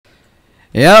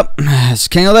Yep, it's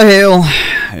King of the Hill.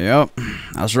 Yep,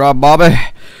 that's right, Bobby.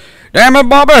 Damn it,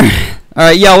 Bobby.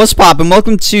 Alright, yo, what's poppin'?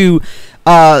 Welcome to,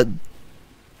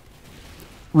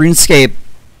 RuneScape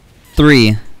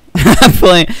 3.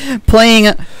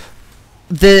 playing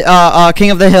the,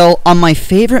 King of the Hill on my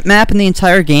favorite map in the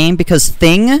entire game because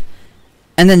Thing,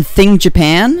 and then Thing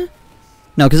Japan.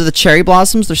 No, because of the cherry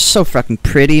blossoms. They're so fucking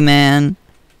pretty, man.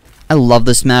 I love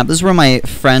this map. This is where my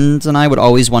friends and I would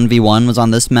always 1v1, was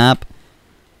on this map.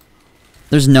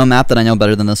 There's no map that I know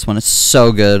better than this one. It's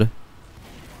so good.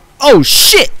 Oh,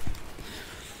 shit!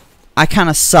 I kind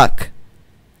of suck.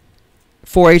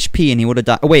 4 HP and he would have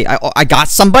died. Oh, wait, I got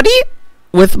somebody?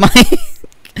 With my...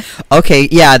 Okay,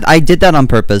 yeah, I did that on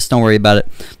purpose. Don't worry about it.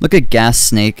 Look at Gas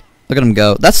Snake. Look at him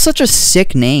go. That's such a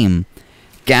sick name.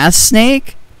 Gas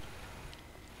Snake?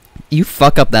 You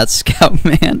fuck up that scout,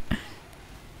 man.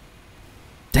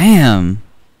 Damn.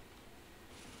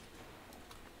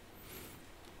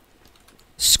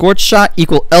 Scorch shot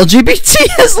equal LGBT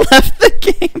has left the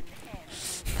game.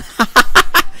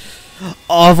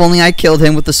 Oh, if only I killed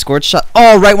him with the scorch shot.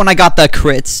 Oh, right when I got the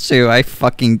crits too. I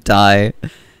fucking die.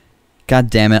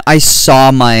 God damn it. I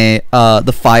saw my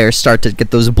the fire start to get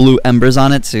those blue embers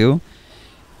on it too.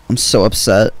 I'm so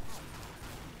upset.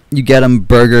 You get him,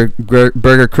 burger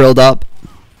curled up.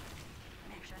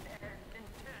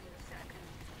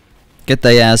 Get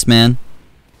the ass, man.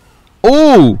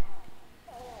 Ooh!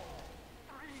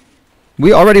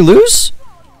 We already lose?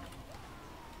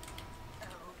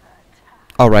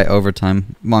 Alright,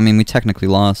 overtime. Well, I mean, we technically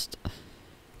lost.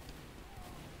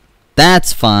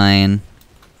 That's fine.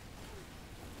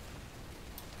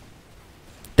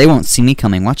 They won't see me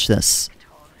coming. Watch this.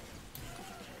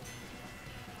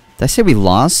 Did I say we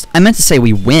lost? I meant to say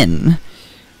we win.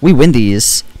 We win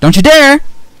these. Don't you dare!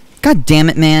 God damn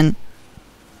it, man.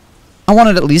 I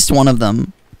wanted at least one of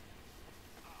them.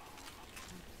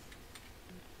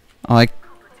 Oh,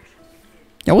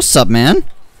 yeah, what's up, man?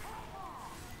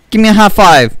 Give me a high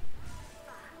five.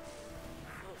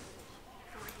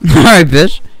 Alright,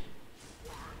 bitch.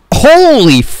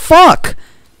 Holy fuck!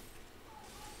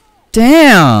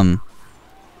 Damn!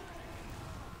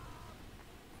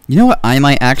 You know what I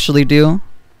might actually do?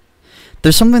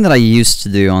 There's something that I used to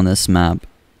do on this map.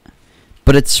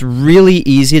 But it's really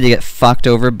easy to get fucked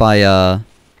over by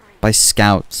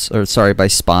scouts. Or, sorry, by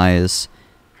spies.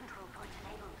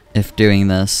 If doing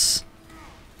this.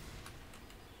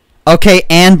 Okay,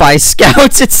 and by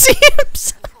scouts, it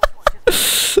seems.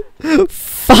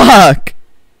 Fuck.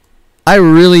 I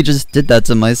really just did that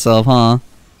to myself, huh?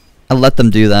 I let them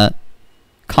do that.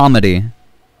 Comedy.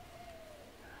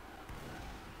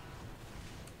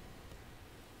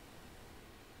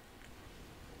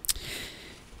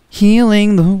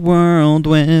 Healing the world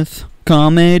with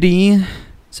comedy.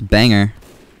 It's a banger.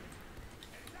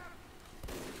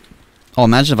 Oh,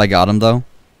 imagine if I got him, though.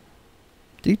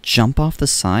 Did he jump off the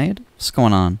side? What's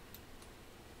going on?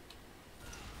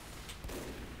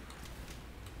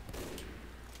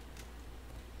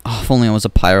 Oh, if only I was a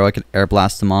pyro, I could air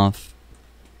blast him off.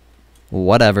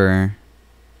 Whatever.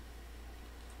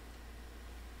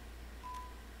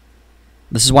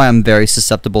 This is why I'm very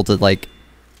susceptible to, like,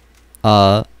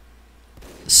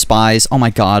 spies. Oh my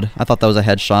god, I thought that was a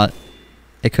headshot.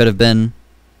 It could have been.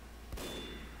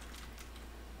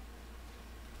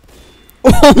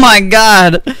 Oh my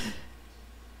god!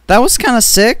 That was kind of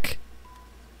sick.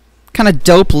 Kind of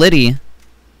dope litty.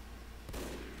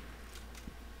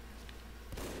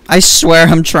 I swear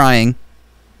I'm trying.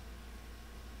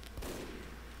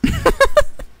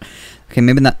 Okay,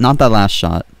 maybe not that last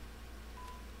shot.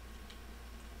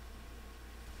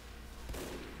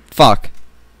 Fuck.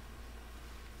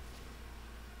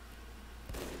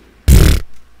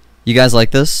 You guys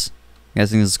like this? You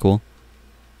guys think this is cool?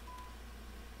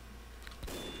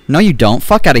 No, you don't.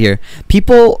 Fuck out of here.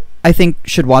 People, I think,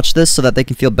 should watch this so that they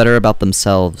can feel better about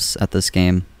themselves at this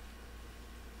game.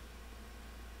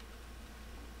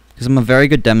 Because I'm a very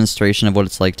good demonstration of what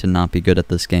it's like to not be good at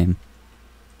this game.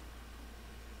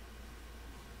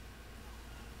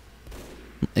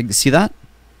 You see that?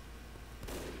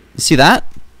 You see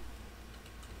that?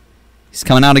 He's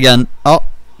coming out again. Oh.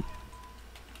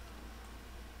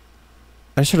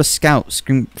 I just heard a scout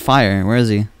scream fire. Where is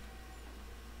he?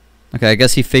 Okay, I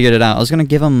guess he figured it out. I was gonna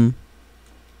give him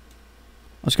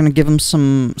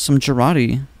some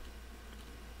Girardi.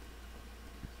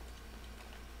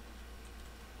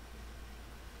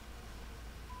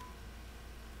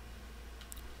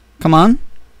 Come on.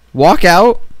 Walk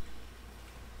out.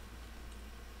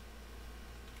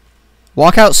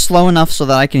 Walk out slow enough so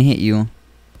that I can hit you.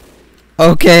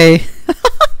 Okay.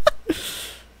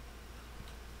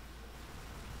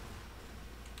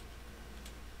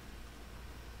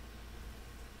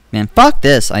 Man, fuck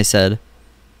this, I said.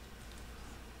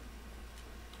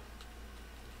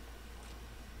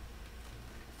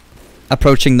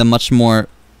 Approaching the much more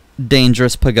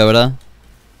dangerous pagoda.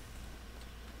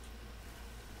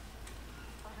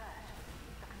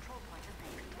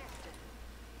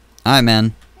 Alright,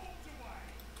 man.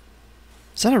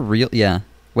 Is that a real... Yeah.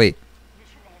 Wait.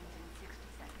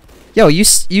 Yo, you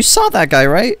saw that guy,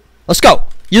 right? Let's go!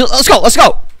 Let's go! Let's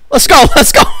go! Let's go!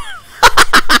 Let's go!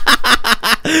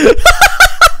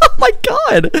 Oh my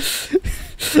god!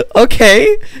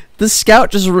 Okay. The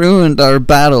scout just ruined our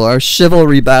battle, our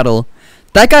chivalry battle.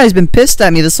 That guy's been pissed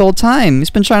at me this whole time. He's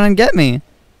been trying to get me.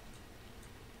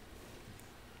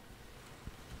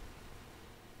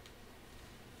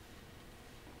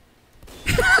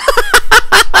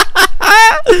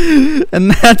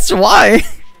 And that's why.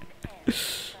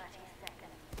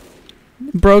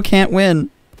 Bro can't win.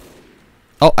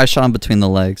 Oh, I shot him between the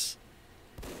legs.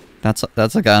 That's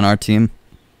a guy on our team.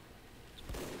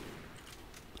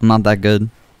 I'm not that good.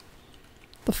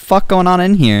 What the fuck going on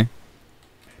in here?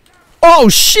 Oh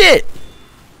shit!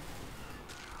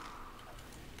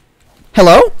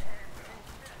 Hello?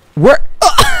 Where?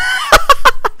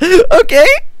 Okay.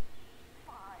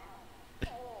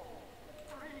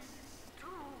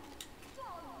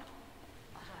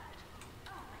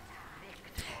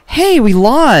 Hey, we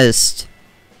lost.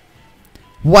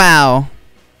 Wow.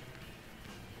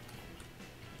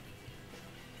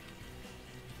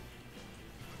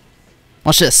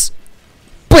 Watch this.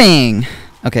 Bang.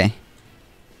 Okay.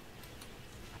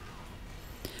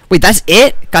 Wait, that's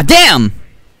it? God damn.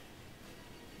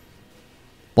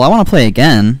 Well, I want to play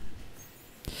again.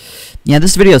 Yeah,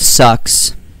 this video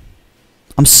sucks.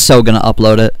 I'm so gonna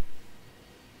upload it.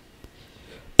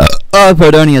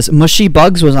 Pardonius. Mushy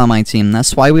Bugs was on my team.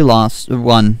 That's why we lost.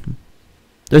 Won.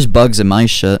 There's bugs in my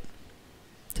shit.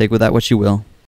 Take with that what you will.